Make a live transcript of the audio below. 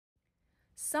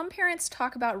Some parents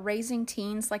talk about raising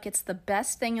teens like it's the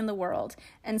best thing in the world.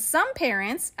 And some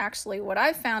parents, actually what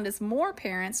I've found is more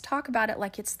parents, talk about it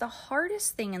like it's the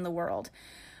hardest thing in the world.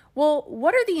 Well,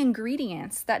 what are the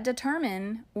ingredients that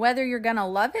determine whether you're going to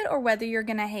love it or whether you're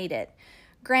going to hate it?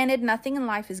 Granted, nothing in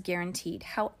life is guaranteed.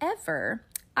 However,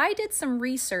 I did some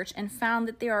research and found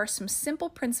that there are some simple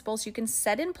principles you can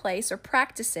set in place or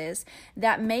practices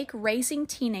that make raising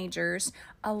teenagers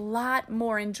a lot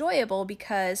more enjoyable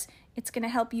because it's going to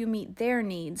help you meet their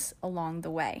needs along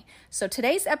the way. So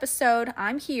today's episode,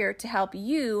 I'm here to help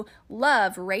you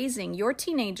love raising your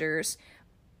teenagers,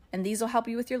 and these will help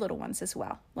you with your little ones as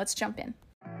well. Let's jump in.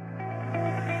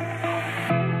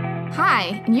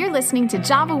 Hi, and you're listening to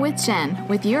Java with Jen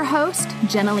with your host,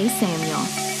 Jenilee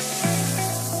Samuel.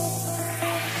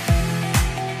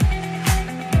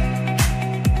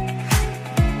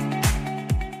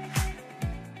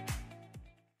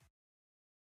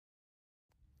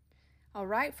 All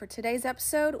right, for today's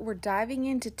episode, we're diving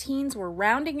into teens. We're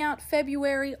rounding out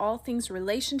February, all things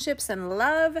relationships and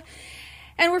love.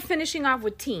 And we're finishing off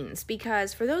with teens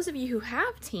because for those of you who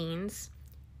have teens,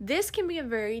 this can be a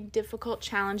very difficult,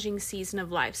 challenging season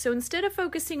of life. So instead of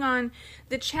focusing on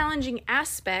the challenging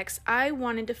aspects, I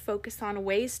wanted to focus on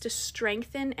ways to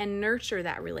strengthen and nurture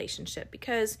that relationship.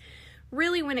 Because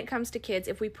really when it comes to kids,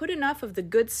 if we put enough of the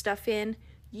good stuff in,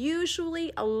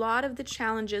 usually a lot of the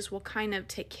challenges will kind of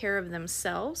take care of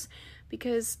themselves,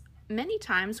 because many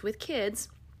times with kids,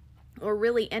 or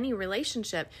really any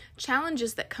relationship,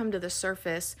 challenges that come to the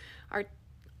surface are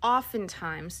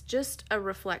oftentimes just a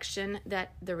reflection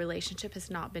that the relationship has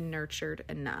not been nurtured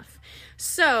enough.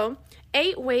 So,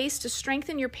 8 ways to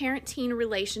strengthen your parent-teen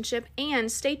relationship, and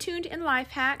stay tuned in Life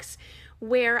Hacks,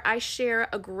 where I share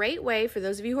a great way for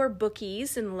those of you who are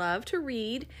bookies and love to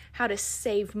read how to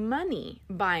save money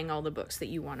buying all the books that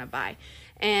you want to buy.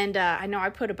 And I know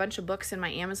I put a bunch of books in my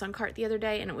Amazon cart the other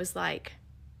day and it was like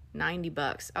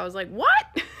 $90. I was like, what?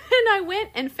 And I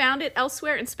went and found it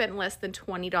elsewhere and spent less than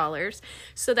 $20.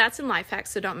 So that's in Life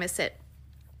Hacks, so don't miss it.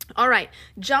 All right,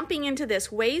 jumping into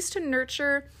this, ways to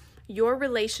nurture your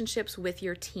relationships with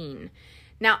your teen.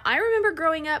 Now, I remember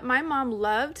growing up, my mom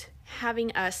loved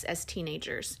having us as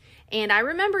teenagers. And I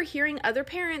remember hearing other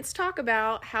parents talk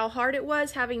about how hard it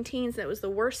was having teens, that it was the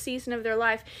worst season of their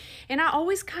life. And I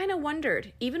always kind of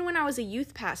wondered, even when I was a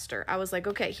youth pastor, I was like,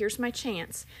 okay, here's my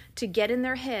chance to get in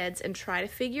their heads and try to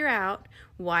figure out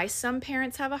why some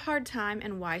parents have a hard time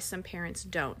and why some parents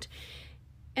don't.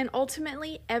 And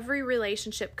ultimately, every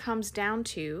relationship comes down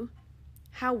to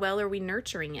how well are we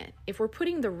nurturing it. If we're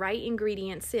putting the right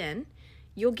ingredients in,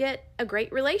 you'll get a great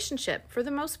relationship for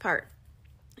the most part.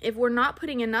 If we're not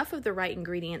putting enough of the right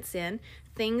ingredients in,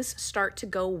 things start to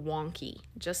go wonky,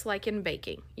 just like in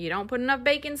baking. You don't put enough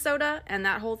baking soda and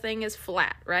that whole thing is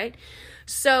flat, right?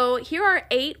 So here are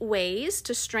 8 ways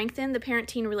to strengthen the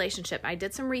parent-teen relationship. I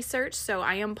did some research, so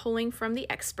I am pulling from the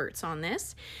experts on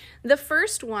this. The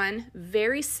first one,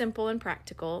 very simple and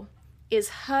practical, is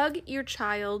hug your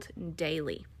child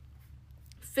daily.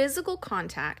 Physical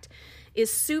contact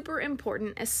is super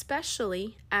important,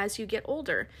 especially as you get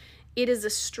older. It is a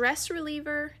stress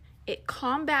reliever, it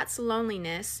combats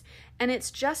loneliness, and it's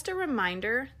just a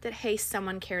reminder that, hey,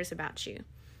 someone cares about you.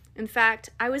 In fact,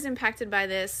 I was impacted by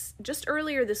this just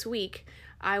earlier this week.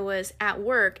 I was at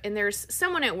work, and there's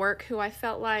someone at work who I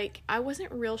felt like I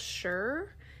wasn't real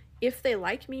sure if they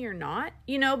like me or not,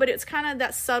 but it's kind of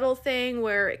that subtle thing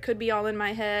where it could be all in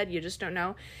my head, you just don't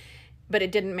know. But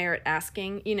it didn't merit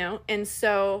asking, And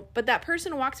so, but that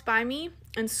person walked by me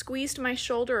and squeezed my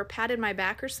shoulder or patted my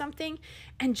back or something.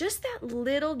 And just that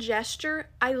little gesture,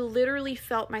 I literally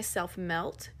felt myself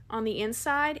melt on the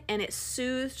inside, and it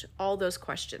soothed all those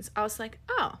questions. I was like,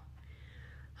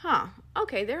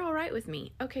 okay, they're all right with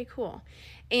me. Okay, cool.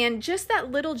 And just that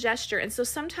little gesture. And so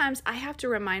sometimes I have to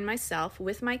remind myself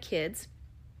with my kids,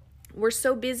 we're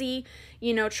so busy,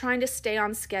 trying to stay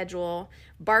on schedule,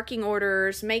 barking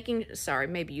orders,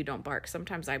 maybe you don't bark.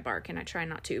 Sometimes I bark and I try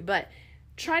not to, but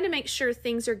trying to make sure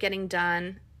things are getting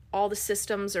done. All the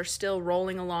systems are still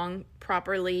rolling along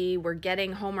properly. We're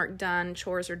getting homework done,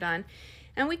 chores are done.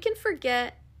 And we can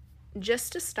forget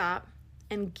just to stop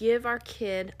and give our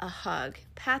kid a hug,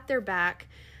 pat their back,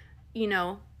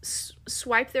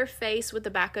 swipe their face with the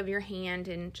back of your hand,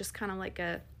 and just kind of like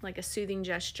a soothing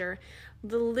gesture.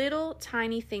 The little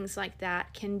tiny things like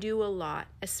that can do a lot,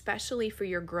 especially for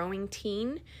your growing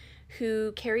teen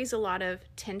who carries a lot of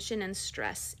tension and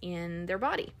stress in their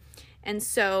body. And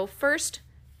so first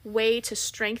way to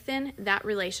strengthen that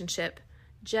relationship,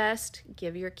 just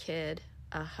give your kid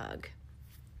a hug.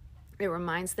 It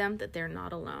reminds them that they're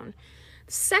not alone.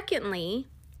 Secondly,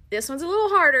 this one's a little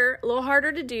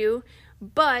harder to do,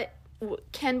 But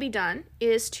what can be done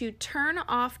is to turn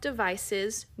off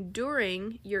devices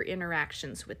during your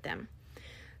interactions with them.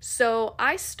 So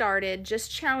I started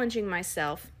just challenging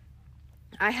myself.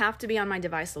 I have to be on my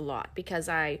device a lot because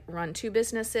I run 2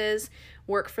 businesses,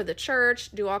 work for the church,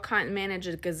 do all kinds, manage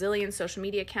a gazillion social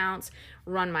media accounts,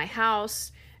 run my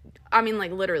house. I mean,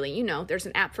 like literally, there's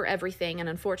an app for everything. And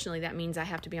unfortunately, that means I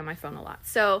have to be on my phone a lot.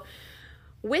 So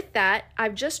with that,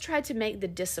 I've just tried to make the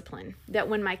discipline that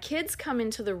when my kids come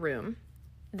into the room,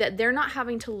 that they're not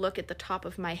having to look at the top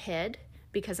of my head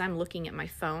because I'm looking at my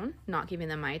phone, not giving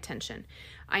them my attention.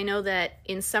 I know that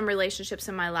in some relationships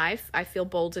in my life, I feel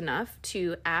bold enough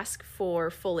to ask for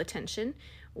full attention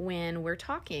when we're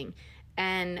talking.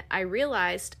 And I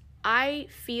realized I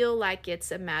feel like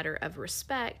it's a matter of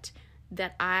respect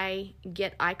that I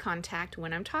get eye contact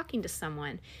when I'm talking to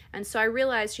someone. And so I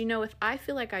realized, if I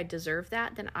feel like I deserve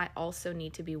that, then I also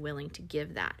need to be willing to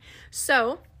give that.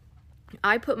 So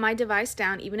I put my device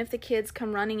down. Even if the kids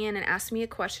come running in and ask me a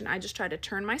question, I just try to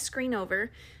turn my screen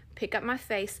over, pick up my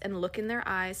face, and look in their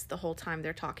eyes the whole time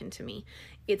they're talking to me.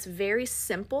 It's very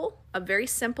simple, a very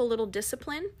simple little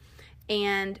discipline.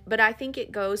 But I think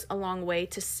it goes a long way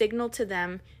to signal to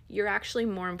them, you're actually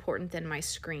more important than my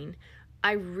screen.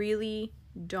 I really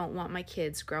don't want my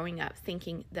kids growing up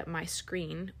thinking that my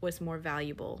screen was more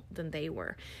valuable than they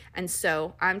were. And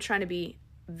so I'm trying to be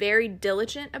very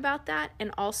diligent about that,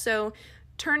 and also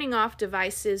turning off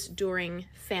devices during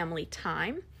family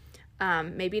time.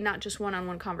 Maybe not just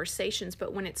one-on-one conversations,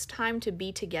 but when it's time to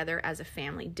be together as a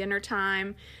family. Dinner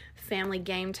time, family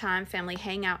game time, family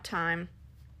hangout time.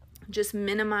 Just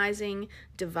minimizing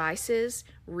devices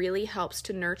really helps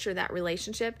to nurture that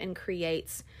relationship and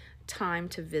creates time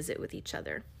to visit with each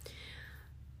other.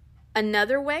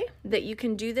 Another way that you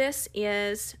can do this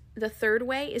is, the third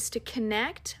way is to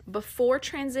connect before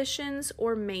transitions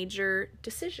or major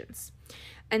decisions.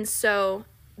 And so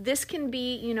this can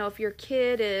be, if your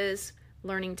kid is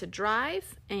learning to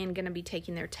drive and going to be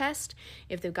taking their test,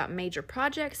 if they've got major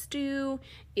projects due,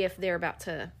 if they're about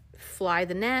to fly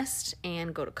the nest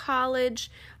and go to college,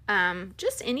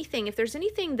 just anything. If there's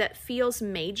anything that feels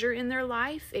major in their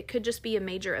life, it could just be a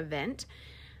major event.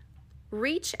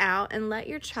 Reach out and let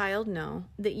your child know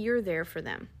that you're there for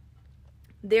them.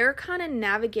 They're kind of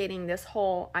navigating this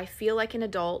whole, I feel like an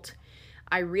adult.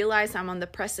 I realize I'm on the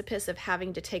precipice of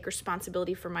having to take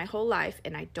responsibility for my whole life,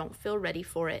 and I don't feel ready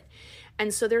for it.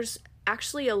 And so there's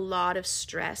actually a lot of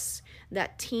stress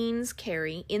that teens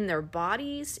carry in their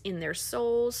bodies, in their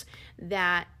souls,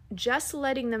 that just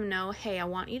letting them know, hey, I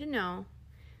want you to know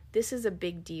this is a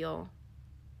big deal.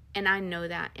 And I know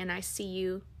that, and I see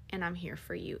you, and I'm here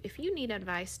for you. If you need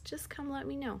advice, just come let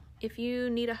me know. If you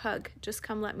need a hug, just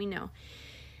come let me know.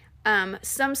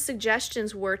 Some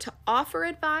suggestions were to offer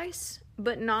advice,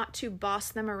 but not to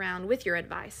boss them around with your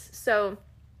advice. So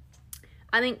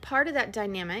I think part of that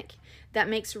dynamic that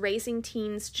makes raising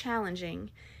teens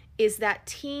challenging is that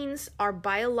teens are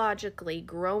biologically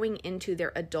growing into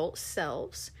their adult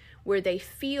selves, where they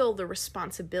feel the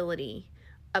responsibility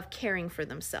of caring for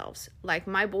themselves. Like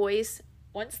my boys,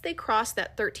 once they cross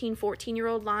that 13,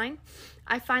 14-year-old line,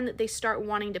 I find that they start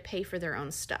wanting to pay for their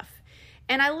own stuff.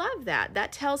 And I love that.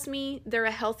 That tells me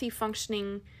they're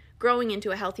growing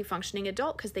into a healthy functioning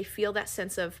adult, because they feel that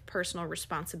sense of personal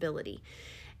responsibility.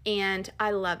 And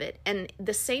I love it. And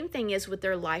the same thing is with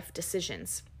their life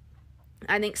decisions.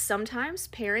 I think sometimes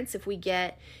parents, if we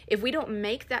don't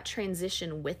make that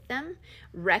transition with them,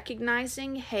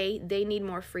 recognizing, hey, they need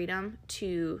more freedom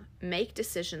to make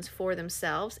decisions for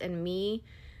themselves, and me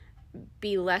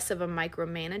be less of a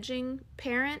micromanaging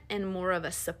parent and more of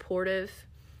a supportive,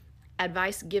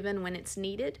 advice given when it's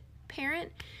needed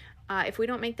parent. If we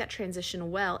don't make that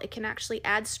transition well, it can actually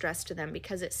add stress to them,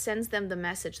 because it sends them the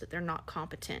message that they're not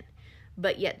competent,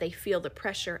 but yet they feel the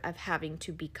pressure of having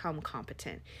to become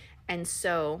competent. And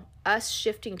so us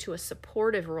shifting to a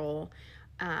supportive role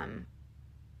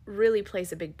really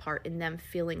plays a big part in them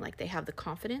feeling like they have the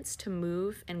confidence to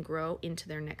move and grow into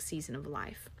their next season of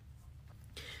life.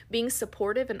 Being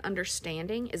supportive and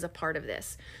understanding is a part of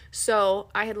this. So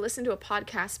I had listened to a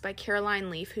podcast by Caroline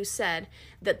Leaf, who said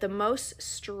that the most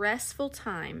stressful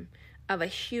time of a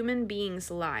human being's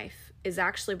life is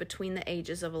actually between the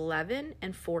ages of 11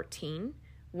 and 14,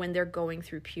 when they're going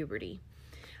through puberty.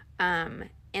 And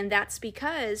that's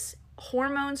because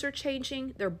hormones are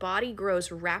changing, their body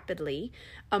grows rapidly,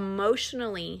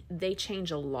 emotionally they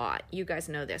change a lot. You guys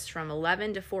know this, from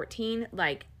 11 to 14,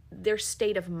 like their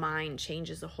state of mind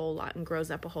changes a whole lot and grows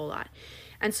up a whole lot.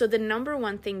 And so the number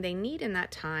one thing they need in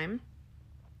that time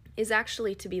is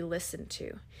actually to be listened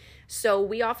to. So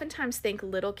we oftentimes think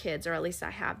little kids, or at least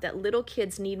I have, that little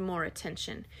kids need more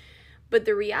attention. But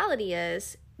the reality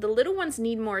is the little ones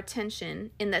need more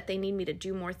attention in that they need me to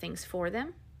do more things for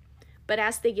them. But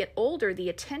as they get older, the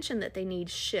attention that they need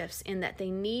shifts in that they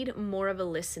need more of a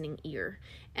listening ear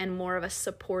and more of a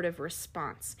supportive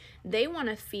response. They want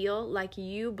to feel like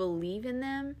you believe in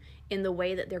them in the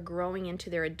way that they're growing into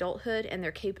their adulthood and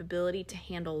their capability to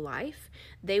handle life.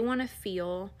 They want to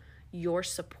feel your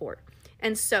support.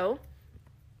 And so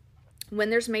when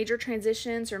there's major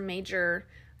transitions or major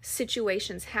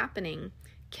situations happening,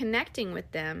 connecting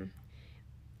with them,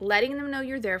 letting them know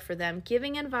you're there for them,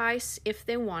 giving advice if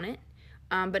they want it,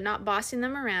 but not bossing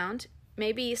them around.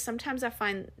 Maybe sometimes I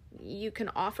find you can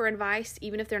offer advice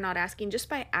even if they're not asking, just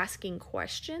by asking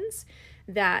questions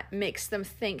that makes them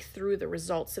think through the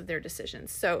results of their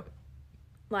decisions. So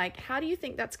like, how do you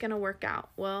think that's going to work out?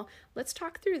 Well, let's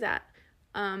talk through that.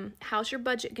 How's your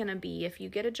budget going to be? If you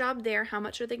get a job there, how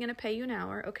much are they going to pay you an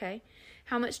hour? Okay.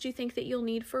 How much do you think that you'll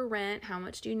need for rent? How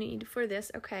much do you need for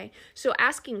this? Okay. So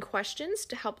asking questions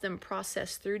to help them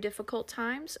process through difficult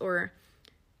times or,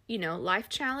 life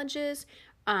challenges,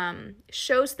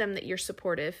 shows them that you're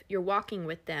supportive, you're walking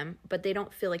with them, but they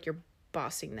don't feel like you're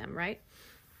bossing them, right?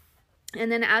 And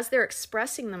then as they're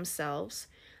expressing themselves,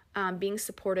 being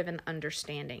supportive and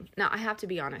understanding. Now, I have to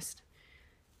be honest.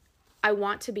 I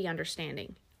want to be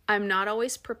understanding. I'm not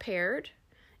always prepared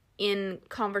in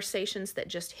conversations that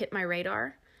just hit my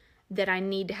radar that I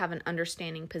need to have an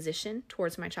understanding position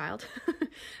towards my child.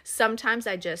 Sometimes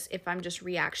if I'm just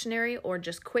reactionary or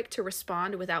just quick to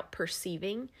respond without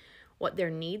perceiving what their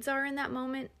needs are in that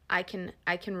moment, I can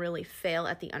really fail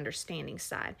at the understanding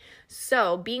side.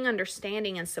 So being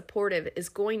understanding and supportive is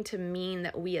going to mean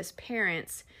that we as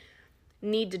parents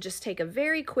need to just take a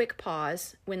very quick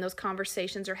pause when those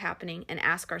conversations are happening and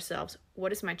ask ourselves, what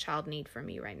does my child need from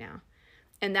me right now?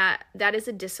 And that is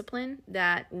a discipline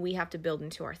that we have to build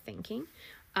into our thinking.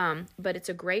 But it's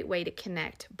a great way to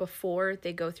connect before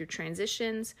they go through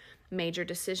transitions, major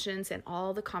decisions, and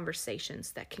all the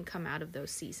conversations that can come out of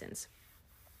those seasons.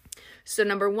 So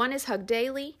number 1 is hug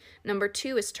daily. Number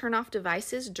 2 is turn off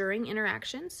devices during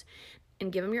interactions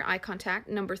and give them your eye contact.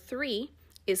 Number 3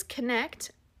 is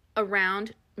connect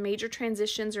around major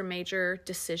transitions or major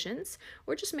decisions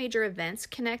or just major events.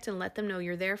 Connect and let them know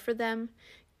you're there for them.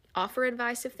 Offer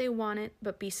advice if they want it,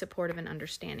 but be supportive and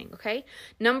understanding, okay?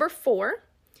 Number 4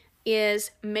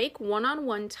 is make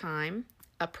one-on-one time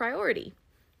a priority.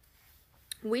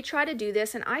 We try to do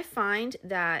this, and I find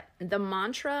that the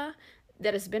mantra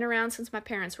that has been around since my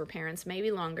parents were parents,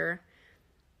 maybe longer,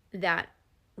 that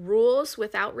rules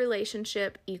without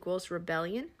relationship equals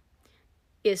rebellion,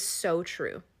 is so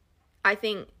true. I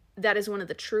think that is one of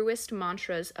the truest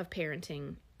mantras of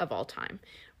parenting of all time.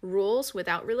 Rules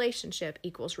without relationship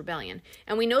equals rebellion.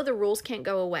 And we know the rules can't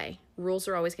go away. Rules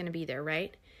are always going to be there,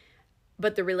 right?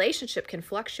 But the relationship can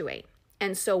fluctuate.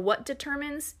 And so what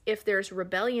determines if there's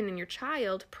rebellion in your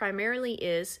child primarily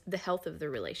is the health of the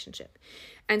relationship.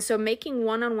 And so making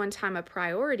one-on-one time a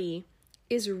priority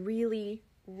is really,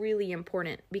 really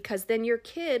important, because then your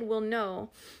kid will know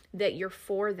that you're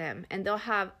for them and they'll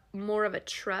have more of a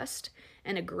trust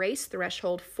and a grace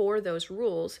threshold for those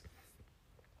rules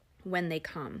when they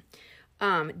come.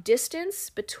 Distance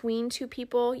between two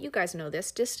people, you guys know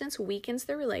this, distance weakens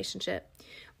the relationship,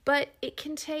 but it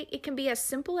can be as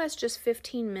simple as just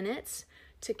 15 minutes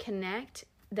to connect.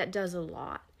 That does a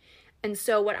lot. And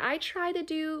so what I try to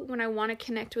do when I want to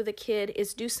connect with a kid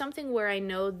is do something where I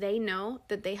know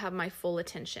that they have my full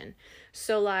attention.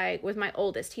 So like with my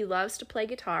oldest, he loves to play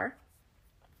guitar.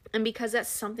 And because that's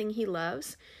something he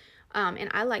loves, and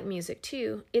I like music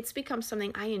too, it's become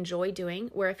something I enjoy doing,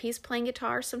 where if he's playing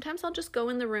guitar, sometimes I'll just go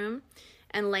in the room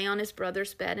and lay on his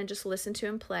brother's bed and just listen to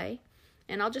him play.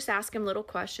 And I'll just ask him little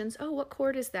questions. Oh, what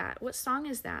chord is that? What song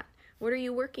is that? What are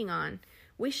you working on?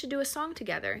 We should do a song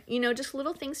together. Just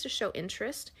little things to show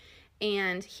interest.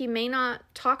 And he may not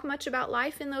talk much about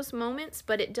life in those moments,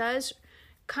 but it does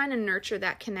kind of nurture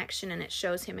that connection, and it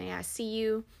shows him, hey, I see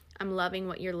you. I'm loving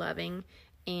what you're loving.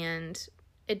 And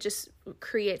it just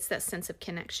creates that sense of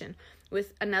connection.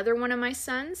 With another one of my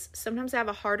sons, sometimes I have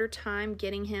a harder time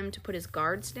getting him to put his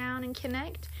guards down and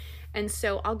connect. And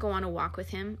so I'll go on a walk with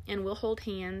him, and we'll hold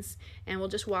hands, and we'll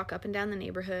just walk up and down the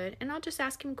neighborhood, and I'll just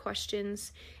ask him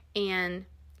questions. And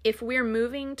if we're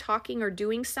moving, talking, or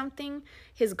doing something,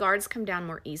 his guards come down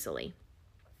more easily.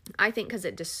 I think because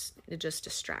it just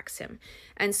distracts him.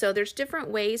 And so there's different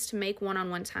ways to make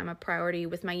one-on-one time a priority.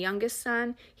 With my youngest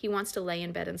son, he wants to lay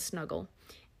in bed and snuggle.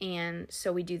 And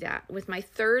so we do that. With my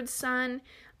third son,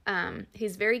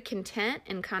 He's very content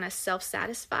and kind of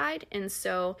self-satisfied. And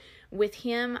so with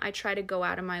him, I try to go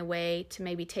out of my way to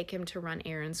maybe take him to run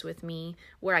errands with me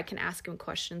where I can ask him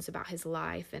questions about his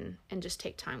life and just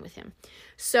take time with him.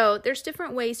 So there's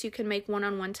different ways you can make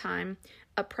one-on-one time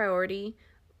a priority.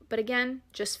 But again,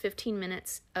 just 15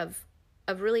 minutes of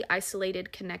really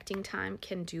isolated connecting time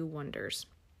can do wonders.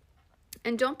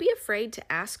 And don't be afraid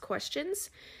to ask questions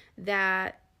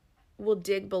that will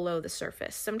dig below the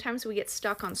surface. Sometimes we get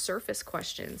stuck on surface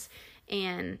questions,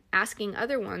 and asking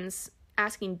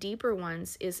deeper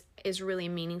ones is really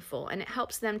meaningful, and it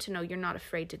helps them to know you're not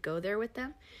afraid to go there with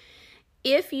them.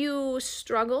 If you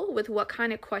struggle with what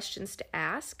kind of questions to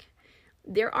ask,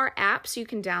 there are apps you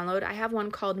can download. I have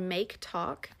one called Make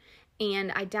Talk,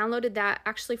 and I downloaded that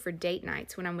actually for date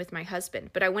nights when I'm with my husband.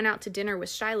 But I went out to dinner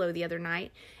with Shiloh the other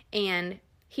night, and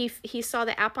he saw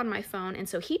the app on my phone, and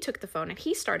so he took the phone and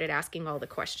he started asking all the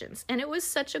questions. And it was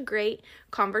such a great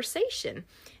conversation,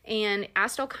 and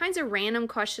asked all kinds of random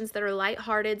questions that are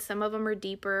lighthearted. Some of them are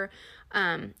deeper,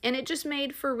 and it just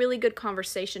made for really good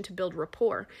conversation to build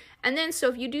rapport. And then so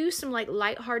if you do some like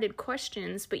lighthearted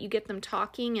questions, but you get them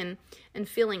talking and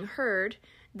feeling heard,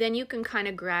 then you can kind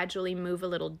of gradually move a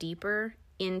little deeper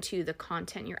into the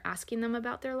content you're asking them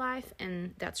about their life,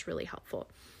 and that's really helpful.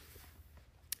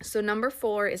 So number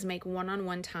 4 is make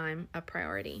one-on-one time a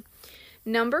priority.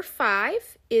 Number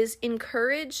 5 is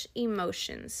encourage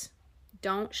emotions.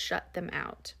 Don't shut them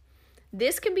out.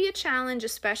 This can be a challenge,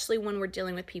 especially when we're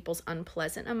dealing with people's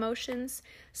unpleasant emotions.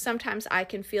 Sometimes I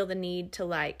can feel the need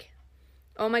to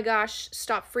oh my gosh,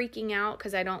 stop freaking out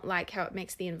because I don't like how it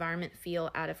makes the environment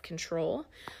feel out of control.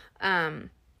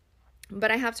 But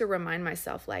I have to remind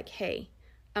myself hey,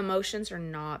 emotions are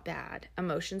not bad.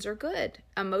 Emotions are good.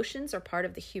 Emotions are part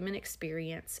of the human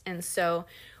experience. And so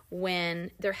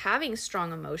when they're having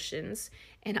strong emotions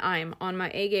and I'm on my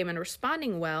A game and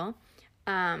responding well,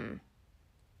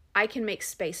 I can make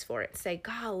space for it. Say,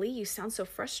 golly, you sound so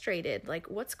frustrated.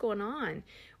 What's going on?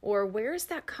 Or where is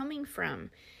that coming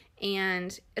from?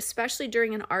 And especially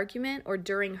during an argument or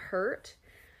during hurt,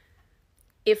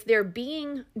 if they're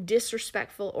being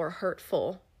disrespectful or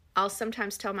hurtful, I'll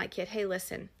sometimes tell my kid, hey,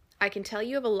 listen, I can tell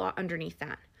you have a lot underneath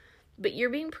that, but you're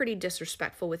being pretty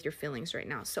disrespectful with your feelings right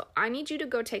now. So I need you to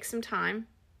go take some time,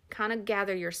 kind of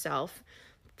gather yourself,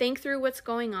 think through what's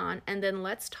going on, and then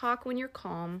let's talk when you're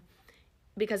calm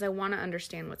because I want to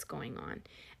understand what's going on.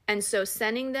 And so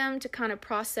sending them to kind of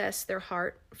process their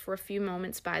heart for a few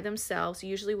moments by themselves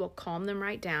usually will calm them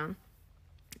right down.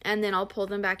 And then I'll pull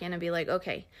them back in and be like,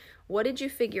 okay, what did you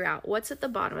figure out? What's at the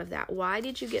bottom of that? Why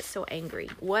did you get so angry?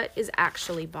 What is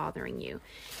actually bothering you?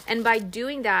 And by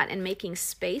doing that and making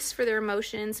space for their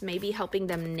emotions, maybe helping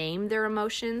them name their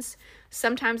emotions,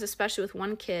 sometimes, especially with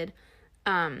one kid,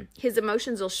 his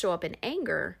emotions will show up in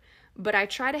anger, but I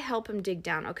try to help him dig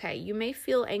down. Okay, you may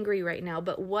feel angry right now,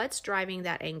 but what's driving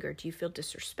that anger? Do you feel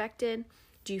disrespected?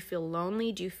 Do you feel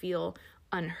lonely? Do you feel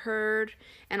unheard?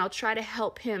 And I'll try to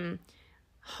help him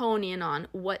hone in on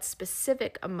what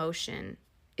specific emotion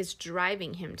is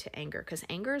driving him to anger, because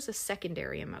anger is a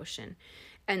secondary emotion.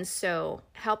 And so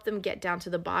help them get down to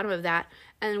the bottom of that.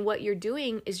 And what you're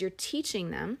doing is you're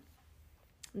teaching them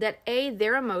that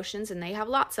their emotions, and they have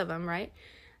lots of them, right?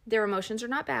 Their emotions are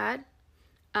not bad.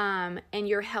 And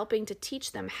you're helping to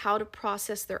teach them how to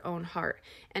process their own heart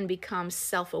and become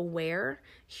self-aware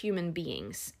human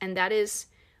beings. And that is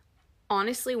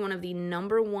honestly one of the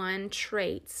number one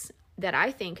traits that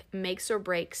I think makes or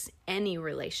breaks any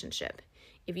relationship.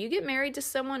 If you get married to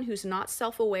someone who's not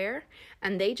self-aware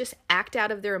and they just act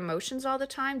out of their emotions all the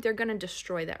time, they're going to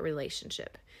destroy that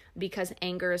relationship because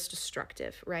anger is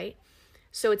destructive, right?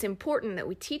 So it's important that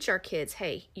we teach our kids,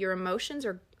 hey, your emotions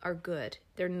are good.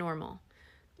 They're normal,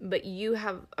 but you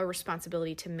have a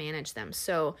responsibility to manage them.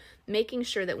 So making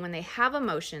sure that when they have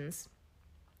emotions,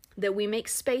 that we make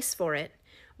space for it,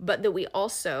 but that we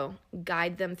also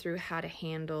guide them through how to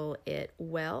handle it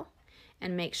well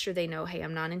and make sure they know, hey,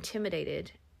 I'm not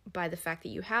intimidated by the fact that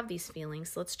you have these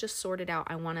feelings. Let's just sort it out.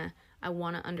 I want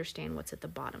to understand what's at the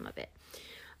bottom of it.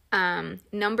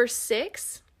 Number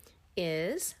 6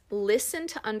 is listen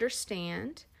to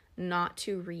understand, not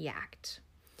to react.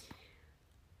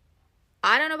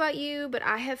 I don't know about you, but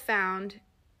I have found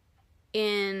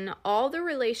in all the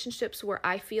relationships where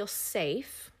I feel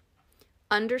safe,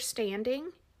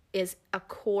 understanding is a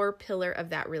core pillar of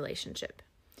that relationship.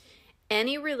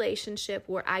 Any relationship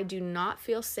where I do not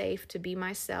feel safe to be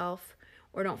myself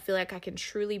or don't feel like I can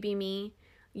truly be me,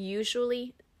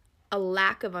 usually a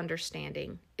lack of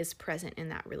understanding is present in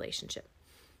that relationship.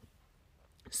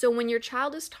 So when your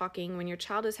child is talking, when your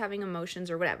child is having emotions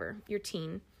or whatever, your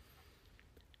teen,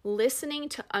 listening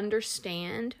to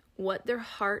understand what their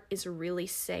heart is really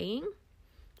saying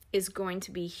is going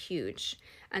to be huge.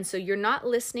 And so you're not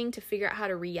listening to figure out how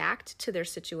to react to their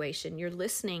situation. You're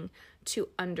listening to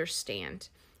understand.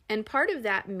 And part of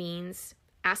that means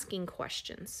asking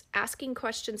questions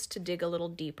to dig a little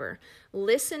deeper.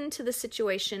 Listen to the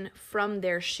situation from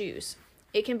their shoes.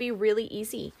 It can be really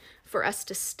easy for us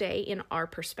to stay in our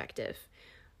perspective.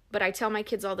 But I tell my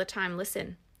kids all the time,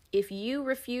 listen, if you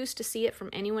refuse to see it from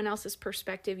anyone else's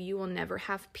perspective, you will never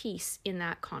have peace in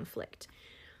that conflict.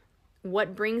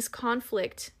 What brings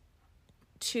conflict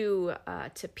to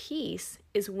peace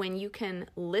is when you can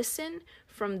listen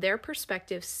from their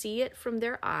perspective, see it from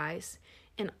their eyes,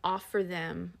 and offer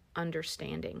them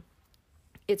understanding.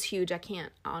 It's huge. I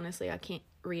can't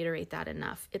reiterate that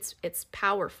enough. It's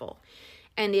powerful.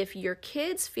 And if your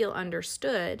kids feel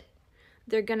understood,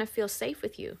 they're going to feel safe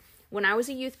with you. When I was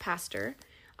a youth pastor,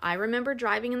 I remember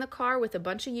driving in the car with a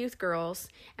bunch of youth girls,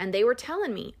 and they were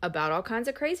telling me about all kinds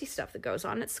of crazy stuff that goes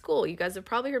on at school. You guys have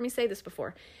probably heard me say this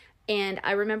before. And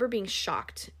I remember being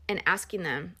shocked and asking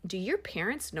them, do your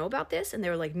parents know about this? And they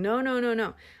were like,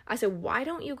 no. I said, why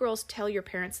don't you girls tell your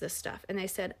parents this stuff? And they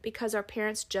said, because our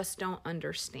parents just don't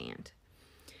understand.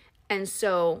 And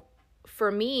so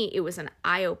for me, it was an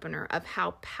eye-opener of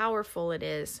how powerful it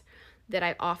is that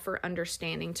I offer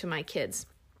understanding to my kids.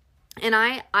 And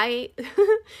I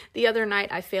the other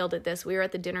night I failed at this. We were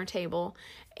at the dinner table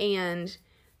and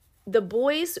the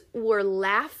boys were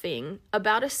laughing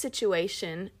about a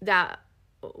situation that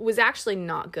was actually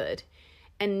not good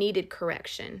and needed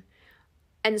correction.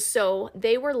 And so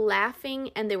they were laughing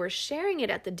and they were sharing it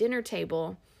at the dinner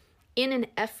table in an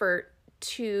effort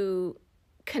to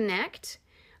connect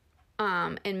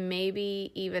and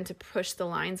maybe even to push the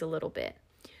lines a little bit.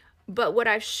 But what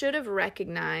I should have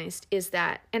recognized is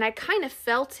that, and I kind of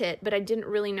felt it, but I didn't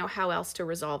really know how else to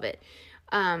resolve it.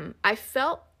 I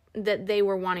felt that they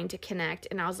were wanting to connect,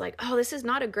 and I was like, oh, this is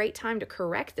not a great time to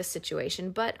correct this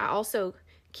situation, but I also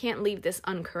can't leave this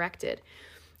uncorrected.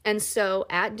 And so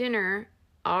at dinner,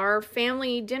 our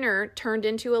family dinner turned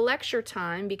into a lecture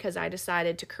time because I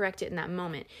decided to correct it in that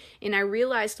moment. And I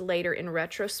realized later in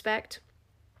retrospect,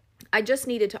 I just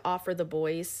needed to offer the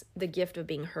boys the gift of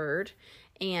being heard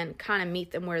and kind of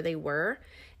meet them where they were.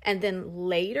 And then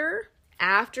later,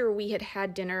 after we had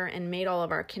had dinner and made all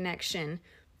of our connection,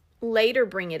 later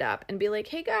bring it up and be like,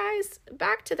 hey guys,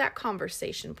 back to that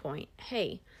conversation point.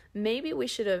 Hey, maybe we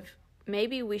should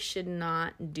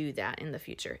not do that in the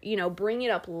future. Bring it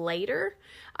up later,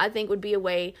 I think would be a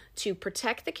way to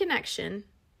protect the connection,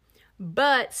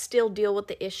 but still deal with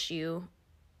the issue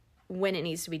when it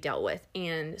needs to be dealt with.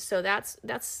 And so that's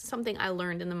something I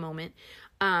learned in the moment.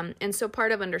 And so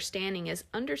part of understanding is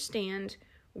understand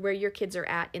where your kids are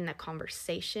at in that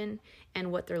conversation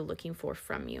and what they're looking for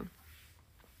from you.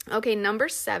 Okay, number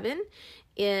 7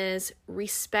 is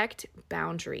respect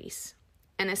boundaries.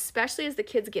 And especially as the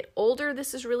kids get older,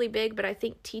 this is really big, but I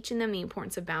think teaching them the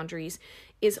importance of boundaries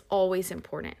is always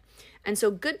important. And so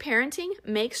good parenting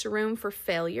makes room for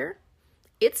failure.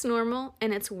 It's normal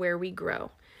and it's where we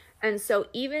grow. And so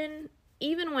even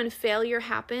when failure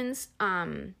happens,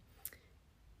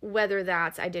 whether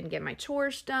that's I didn't get my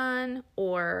chores done,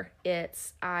 or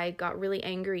it's I got really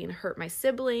angry and hurt my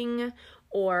sibling,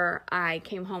 or I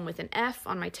came home with an F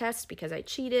on my test because I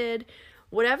cheated,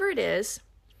 whatever it is,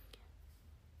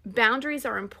 boundaries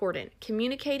are important.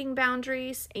 Communicating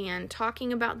boundaries and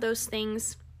talking about those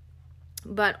things,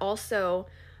 but also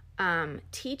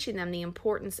teaching them the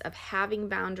importance of having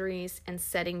boundaries and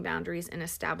setting boundaries and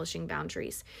establishing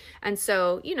boundaries. And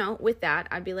so, with that,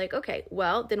 I'd be like, okay,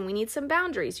 well, then we need some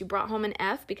boundaries. You brought home an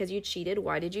F because you cheated.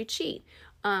 Why did you cheat?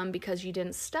 Because you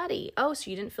didn't study. Oh, so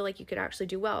you didn't feel like you could actually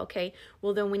do well. Okay,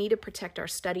 well, then we need to protect our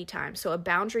study time. So a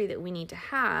boundary that we need to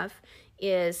have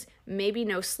is maybe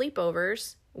no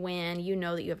sleepovers when you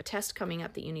know that you have a test coming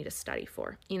up that you need to study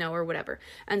for, or whatever.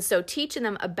 And so teaching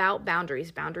them about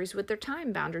boundaries with their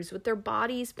time, boundaries with their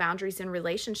bodies, boundaries in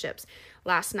relationships.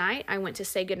 Last night, I went to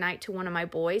say goodnight to one of my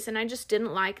boys, and I just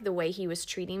didn't like the way he was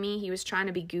treating me. He was trying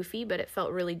to be goofy, but it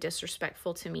felt really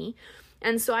disrespectful to me.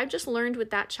 And so I've just learned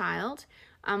with that child,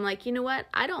 I'm like, you know what?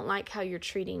 I don't like how you're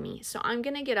treating me. So I'm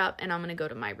going to get up and I'm going to go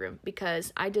to my room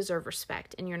because I deserve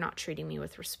respect and you're not treating me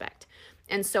with respect.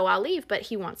 And so I'll leave, but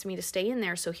he wants me to stay in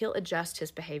there. So he'll adjust his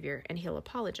behavior and he'll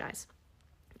apologize.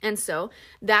 And so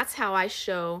that's how I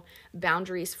show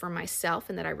boundaries for myself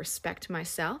and that I respect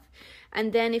myself.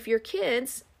 And then if your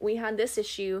kids, we had this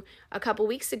issue a couple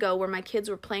weeks ago where my kids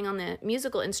were playing on the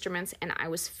musical instruments and I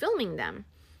was filming them.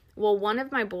 Well, one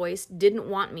of my boys didn't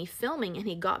want me filming and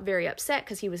he got very upset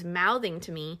because he was mouthing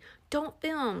to me, don't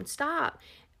film, stop.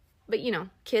 But,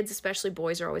 kids, especially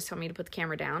boys, are always telling me to put the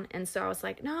camera down. And so I was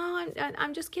like, no,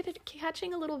 I'm just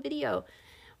catching a little video.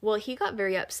 Well, he got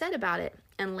very upset about it.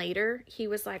 And later he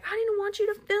was like, I didn't want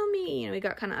you to film me. He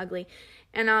got kind of ugly.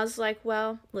 And I was like,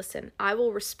 well, listen, I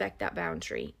will respect that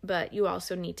boundary, but you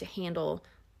also need to handle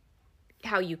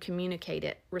how you communicate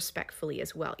it respectfully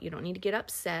as well. You don't need to get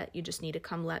upset. You just need to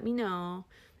come let me know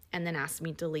and then ask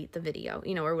me to delete the video,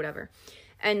 or whatever.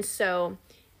 And so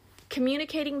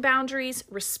communicating boundaries,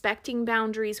 respecting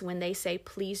boundaries when they say,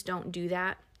 please don't do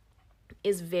that,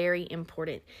 is very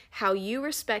important. How you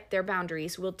respect their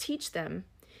boundaries will teach them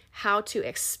how to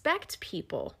expect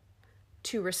people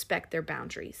to respect their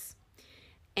boundaries.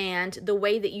 And the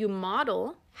way that you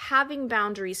model having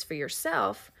boundaries for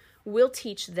yourself will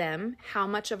teach them how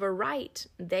much of a right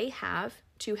they have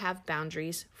to have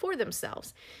boundaries for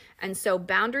themselves. And so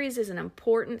boundaries is an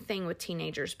important thing with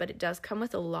teenagers, but it does come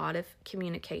with a lot of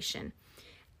communication.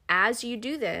 As you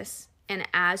do this, and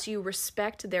as you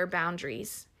respect their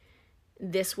boundaries,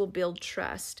 this will build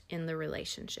trust in the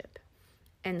relationship.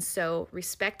 And so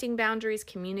respecting boundaries,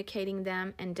 communicating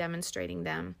them, and demonstrating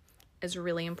them is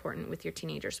really important with your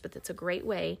teenagers, but it's a great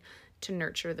way to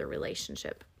nurture the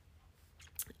relationship.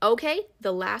 Okay,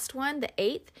 the last one, the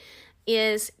 8th,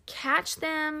 is catch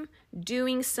them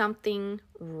doing something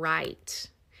right.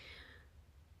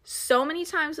 So many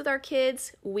times with our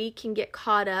kids, we can get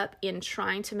caught up in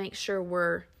trying to make sure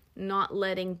we're not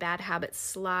letting bad habits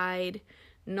slide,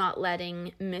 not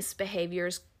letting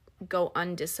misbehaviors go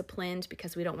undisciplined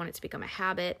because we don't want it to become a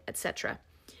habit, etc.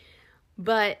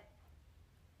 But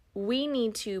we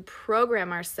need to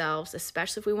program ourselves,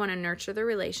 especially if we want to nurture the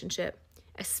relationship,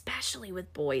 especially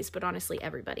with boys, but honestly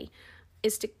everybody,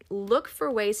 is to look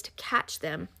for ways to catch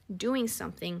them doing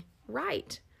something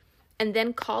right and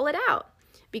then call it out,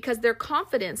 because their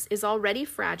confidence is already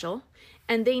fragile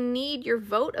and they need your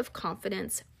vote of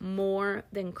confidence more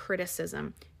than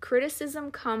criticism.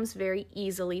 Criticism comes very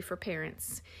easily for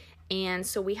parents, and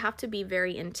so we have to be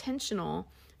very intentional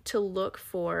to look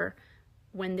for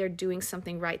when they're doing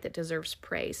something right that deserves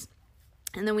praise.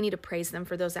 And then we need to praise them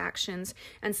for those actions.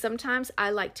 And sometimes I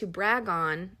like to brag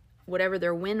on whatever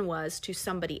their win was to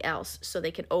somebody else so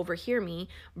they can overhear me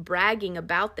bragging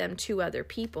about them to other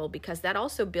people, because that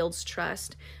also builds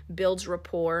trust, builds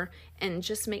rapport, and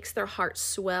just makes their heart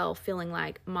swell feeling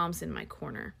like mom's in my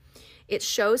corner. It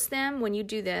shows them when you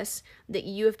do this that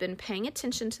you have been paying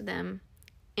attention to them,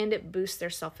 and it boosts their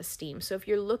self-esteem. So if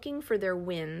you're looking for their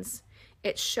wins,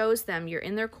 it shows them you're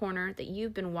in their corner, that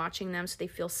you've been watching them so they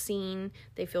feel seen,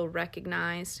 they feel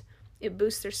recognized. It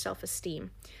boosts their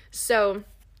self-esteem. So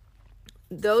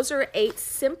those are 8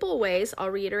 simple ways.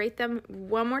 I'll reiterate them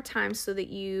one more time so that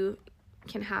you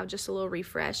can have just a little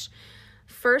refresh.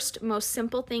 First, most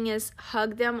simple thing is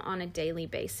hug them on a daily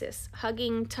basis.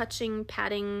 Hugging, touching,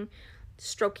 patting,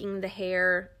 stroking the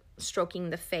hair, stroking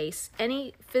the face.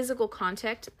 Any physical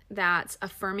contact that's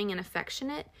affirming and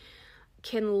affectionate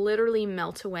can literally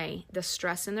melt away the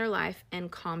stress in their life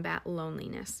and combat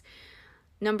loneliness.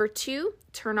 Number 2,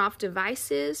 turn off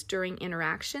devices during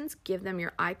interactions. Give them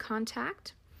your eye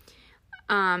contact.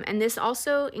 And this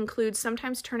also includes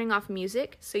sometimes turning off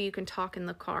music so you can talk in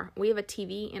the car. We have a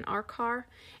TV in our car,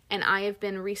 and I have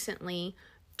been recently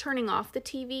turning off the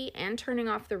TV and turning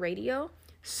off the radio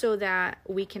so that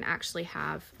we can actually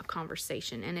have a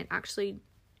conversation, and it actually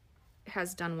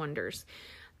has done wonders.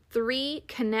 3,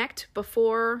 connect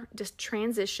before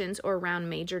transitions or around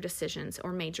major decisions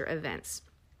or major events.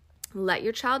 Let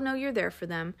your child know you're there for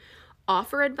them.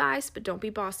 Offer advice, but don't be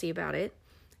bossy about it.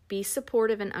 Be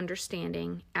supportive and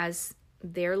understanding as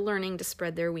they're learning to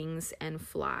spread their wings and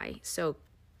fly. So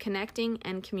connecting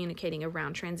and communicating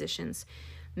around transitions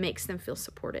makes them feel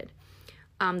supported.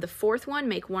 The 4th one,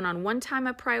 make one-on-one time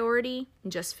a priority.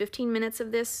 Just 15 minutes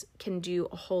of this can do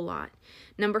a whole lot.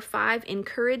 Number 5,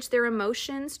 encourage their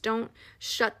emotions. Don't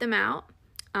shut them out,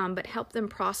 but help them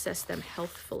process them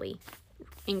healthfully.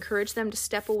 Encourage them to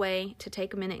step away, to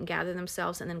take a minute and gather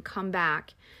themselves, and then come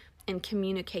back and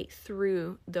communicate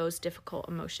through those difficult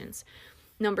emotions.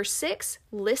 Number 6,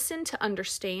 listen to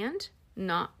understand,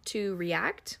 not to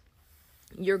react.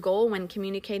 Your goal when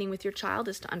communicating with your child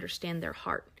is to understand their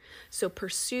heart. So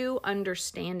pursue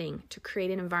understanding to create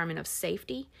an environment of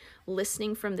safety.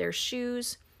 Listening from their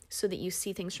shoes so that you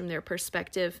see things from their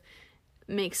perspective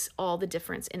makes all the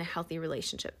difference in a healthy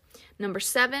relationship. Number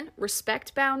 7,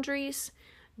 respect boundaries,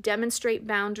 demonstrate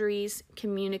boundaries,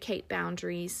 communicate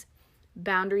boundaries.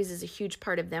 Boundaries is a huge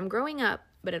part of them growing up,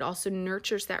 but it also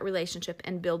nurtures that relationship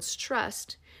and builds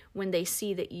trust when they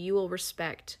see that you will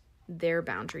respect their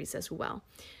boundaries as well.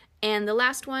 And the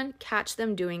last one, catch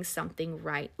them doing something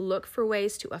right. Look for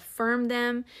ways to affirm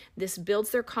them. This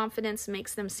builds their confidence,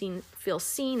 makes them feel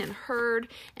seen and heard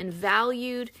and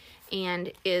valued,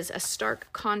 and is a stark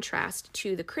contrast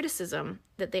to the criticism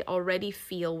that they already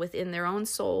feel within their own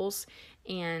souls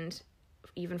and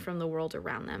even from the world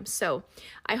around them. So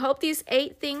I hope these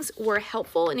 8 things were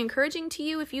helpful and encouraging to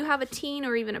you. If you have a teen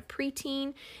or even a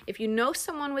preteen, if you know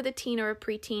someone with a teen or a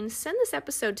preteen, send this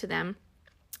episode to them.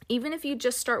 Even if you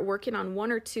just start working on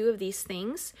 1 or 2 of these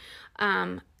things,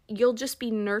 you'll just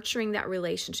be nurturing that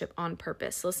relationship on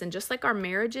purpose. Listen, just like our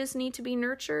marriages need to be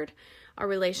nurtured, our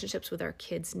relationships with our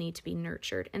kids need to be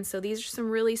nurtured. And so these are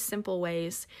some really simple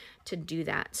ways to do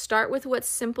that. Start with what's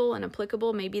simple and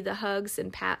applicable. Maybe the hugs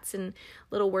and pats and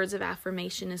little words of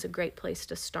affirmation is a great place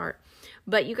to start.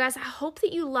 But you guys, I hope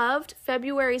that you loved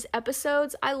February's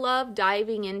episodes. I love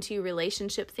diving into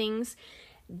relationship things.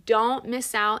 Don't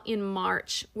miss out in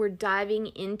March. We're diving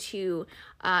into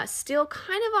still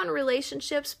kind of on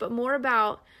relationships, but more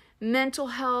about mental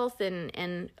health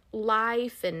and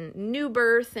life and new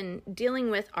birth and dealing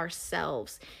with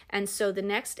ourselves. And so the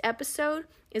next episode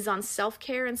is on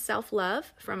self-care and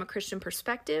self-love from a Christian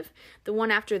perspective. The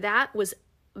one after that was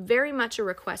very much a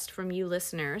request from you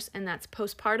listeners, and that's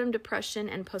postpartum depression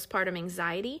and postpartum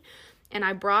anxiety. And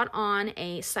I brought on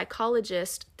a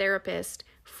psychologist, therapist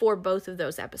for both of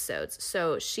those episodes.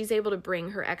 So she's able to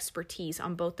bring her expertise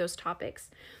on both those topics.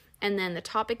 And then the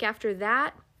topic after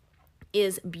that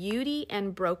is beauty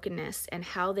and brokenness and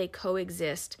how they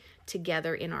coexist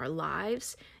together in our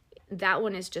lives. That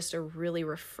one is just a really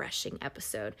refreshing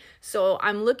episode. So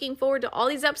I'm looking forward to all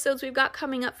these episodes we've got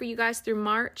coming up for you guys through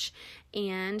March.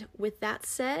 And with that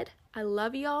said, I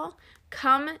love y'all.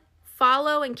 Come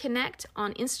follow and connect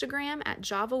on Instagram at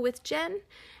Java with Jen,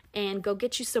 and go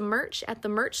get you some merch at the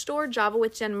merch store,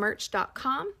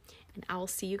 javawithjenmerch.com. And I will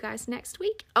see you guys next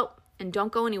week. Oh, and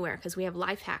don't go anywhere because we have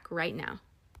Life Hack right now.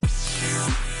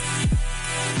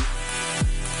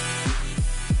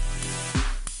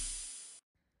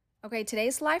 Okay,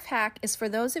 today's life hack is for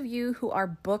those of you who are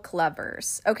book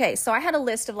lovers. Okay, so I had a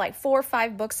list of like 4 or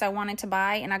 5 books I wanted to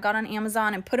buy, and I got on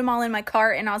Amazon and put them all in my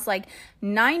cart, and I was like,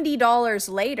 $90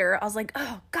 later, I was like,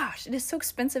 oh gosh, it is so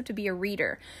expensive to be a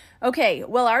reader. Okay,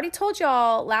 well, I already told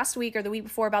y'all last week or the week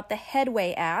before about the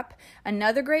Headway app.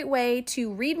 Another great way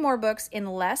to read more books in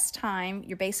less time.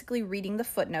 You're basically reading the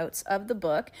footnotes of the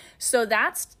book, so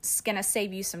that's going to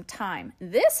save you some time.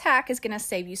 This hack is going to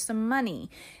save you some money.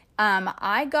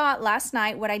 I got last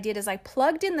night, what I did is I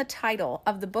plugged in the title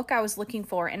of the book I was looking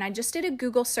for, and I just did a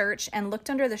Google search and looked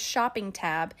under the shopping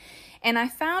tab, and I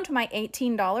found my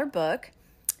 $18 book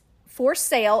for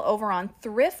sale over on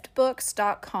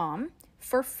thriftbooks.com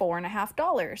for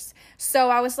 $4.50. So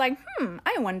I was like,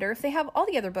 I wonder if they have all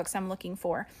the other books I'm looking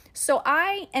for. So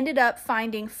I ended up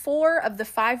finding 4 of the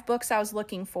 5 books I was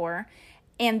looking for,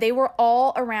 and they were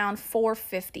all around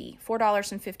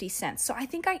 $4.50. So I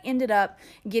think I ended up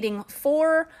getting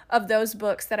 4 of those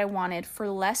books that I wanted for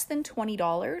less than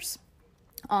 $20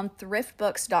 on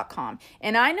thriftbooks.com.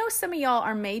 And I know some of y'all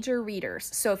are major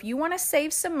readers. So if you want to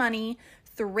save some money,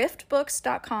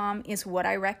 thriftbooks.com is what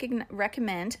I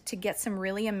recommend to get some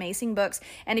really amazing books.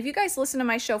 And if you guys listen to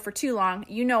my show for too long,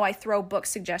 you know I throw book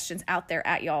suggestions out there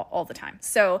at y'all all the time.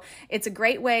 So it's a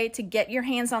great way to get your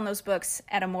hands on those books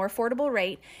at a more affordable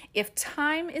rate. If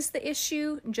time is the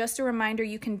issue, just a reminder,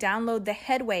 you can download the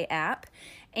Headway app,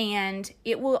 and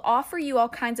it will offer you all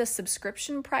kinds of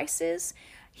subscription prices.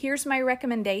 Here's my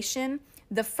recommendation.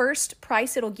 The first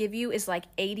price it'll give you is like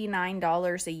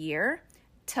 $89 a year.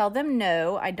 Tell them,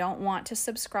 no, I don't want to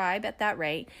subscribe at that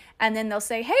rate. And then they'll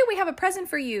say, hey, we have a present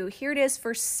for you. Here it is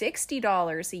for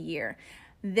 $60 a year.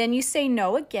 Then you say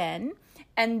no again.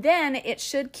 And then it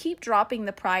should keep dropping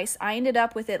the price. I ended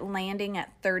up with it landing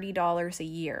at $30 a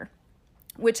year,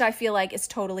 which I feel like is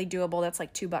totally doable. That's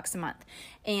like $2 a month.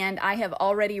 And I have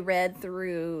already read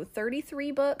through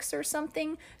 33 books or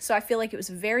something. So I feel like it was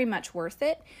very much worth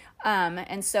it.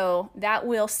 And so that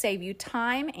will save you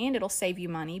time, and it'll save you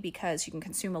money because you can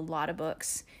consume a lot of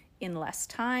books in less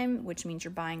time, which means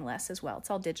you're buying less as well. It's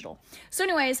all digital. So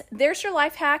anyways, there's your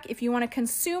life hack. If you want to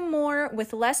consume more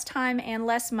with less time and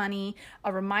less money,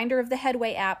 a reminder of the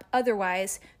Headway app.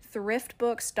 Otherwise,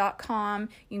 thriftbooks.com.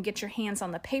 You can get your hands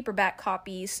on the paperback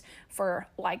copies for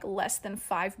like less than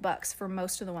 $5 for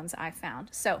most of the ones I found.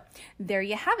 So there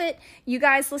you have it. You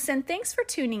guys, listen, thanks for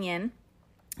tuning in.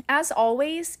 As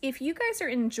always, if you guys are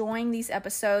enjoying these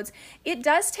episodes, it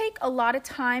does take a lot of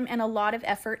time and a lot of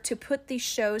effort to put these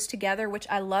shows together, which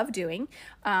I love doing.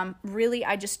 Really,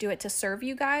 I just do it to serve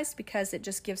you guys because it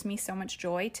just gives me so much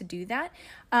joy to do that.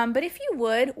 But if you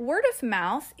would, word of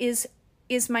mouth is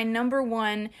is my number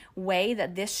one way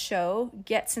that this show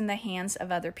gets in the hands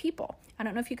of other people. I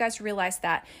don't know if you guys realize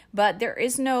that, but there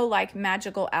is no like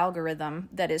magical algorithm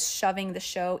that is shoving the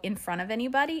show in front of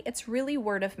anybody. It's really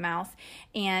word of mouth.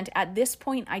 And at this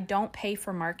point, I don't pay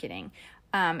for marketing.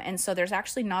 And so there's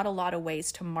actually not a lot of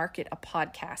ways to market a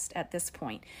podcast at this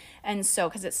point. And so,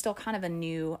 because it's still kind of a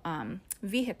new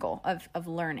vehicle of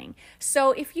learning.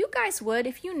 So if you guys would,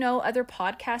 if you know other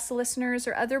podcast listeners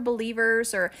or other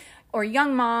believers or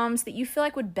young moms that you feel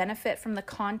like would benefit from the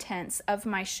contents of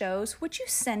my shows, would you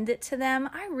send it to them?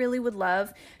 I really would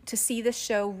love to see the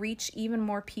show reach even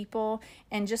more people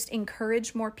and just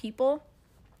encourage more people.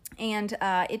 And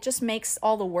it just makes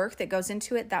all the work that goes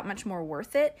into it that much more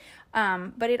worth it.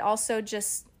 But it also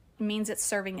just means it's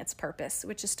serving its purpose,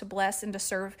 which is to bless and to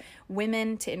serve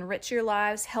women, to enrich your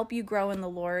lives, help you grow in the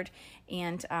Lord.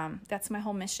 And that's my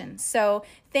whole mission. So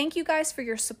thank you guys for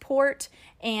your support,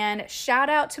 and shout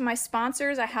out to my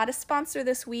sponsors. I had a sponsor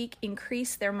this week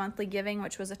increase their monthly giving,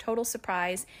 which was a total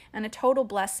surprise and a total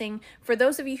blessing. For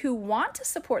those of you who want to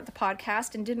support the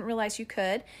podcast and didn't realize you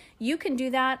can do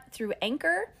that through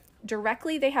Anchor.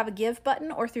 Directly, they have a give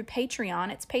button, or through Patreon.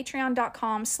 It's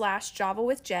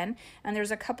patreon.com/JavaWithJen, and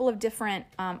there's a couple of different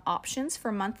options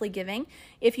for monthly giving.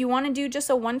 If you want to do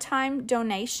just a one-time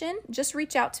donation, just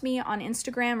reach out to me on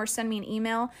Instagram or send me an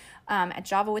email at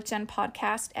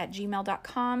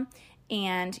javawithjenpodcast@gmail.com,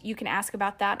 and you can ask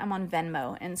about that. I'm on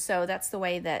Venmo, and so that's the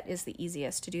way that is the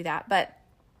easiest to do that. But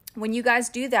when you guys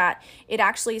do that, it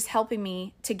actually is helping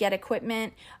me to get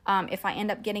equipment. If I end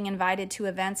up getting invited to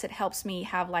events, it helps me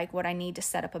have like what I need to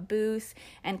set up a booth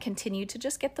and continue to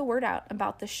just get the word out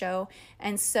about the show.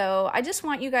 And so I just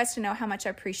want you guys to know how much I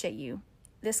appreciate you.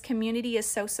 This community is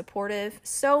so supportive,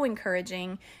 so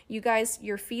encouraging. You guys,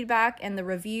 your feedback and the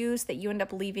reviews that you end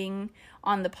up leaving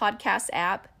on the podcast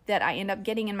app that I end up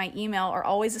getting in my email are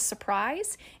always a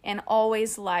surprise and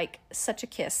always like such a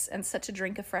kiss and such a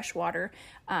drink of fresh water.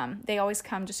 They always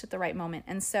come just at the right moment.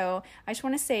 And so I just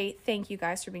want to say thank you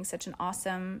guys for being such an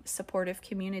awesome, supportive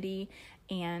community.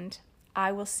 And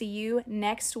I will see you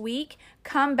next week.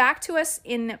 Come back to us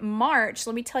in March.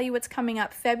 Let me tell you what's coming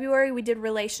up. February, we did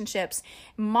relationships.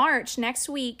 March, next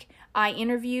week, I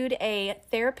interviewed a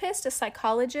therapist, a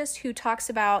psychologist who talks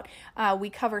about, we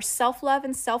cover self-love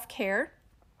and self-care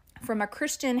from a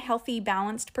Christian, healthy,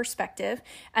 balanced perspective.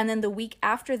 And then the week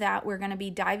after that, we're going to be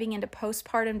diving into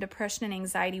postpartum depression and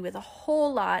anxiety with a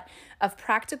whole lot of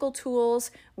practical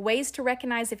tools, ways to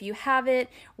recognize if you have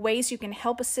it, ways you can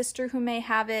help a sister who may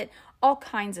have it, all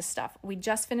kinds of stuff. We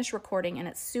just finished recording and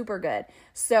it's super good.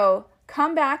 So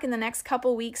come back in the next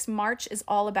couple weeks. March is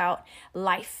all about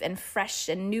life and fresh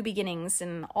and new beginnings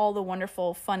and all the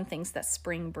wonderful fun things that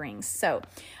spring brings. So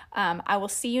I will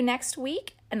see you next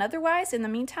week. And otherwise, in the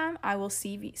meantime, I will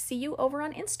see you over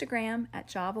on Instagram at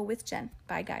JavaWithJen.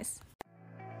 Bye, guys.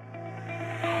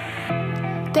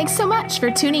 Thanks so much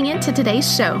for tuning in to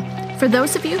today's show. For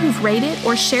those of you who've rated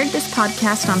or shared this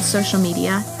podcast on social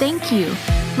media, thank you.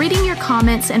 Reading your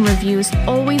comments and reviews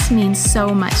always means so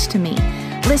much to me.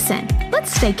 Listen,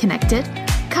 let's stay connected.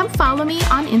 Come follow me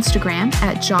on Instagram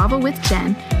at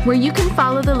JavaWithJen, where you can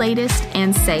follow the latest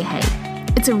and say hey.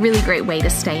 It's a really great way to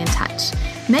stay in touch.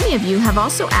 Many of you have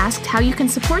also asked how you can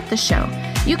support the show.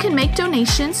 You can make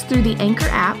donations through the Anchor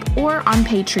app or on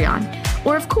Patreon,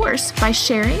 or of course by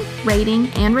sharing,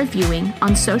 rating, and reviewing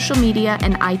on social media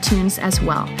and iTunes as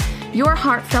well. Your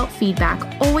heartfelt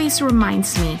feedback always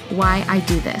reminds me why I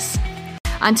do this.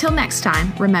 Until next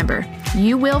time, remember,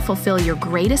 you will fulfill your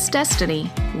greatest destiny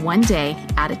one day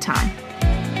at a time.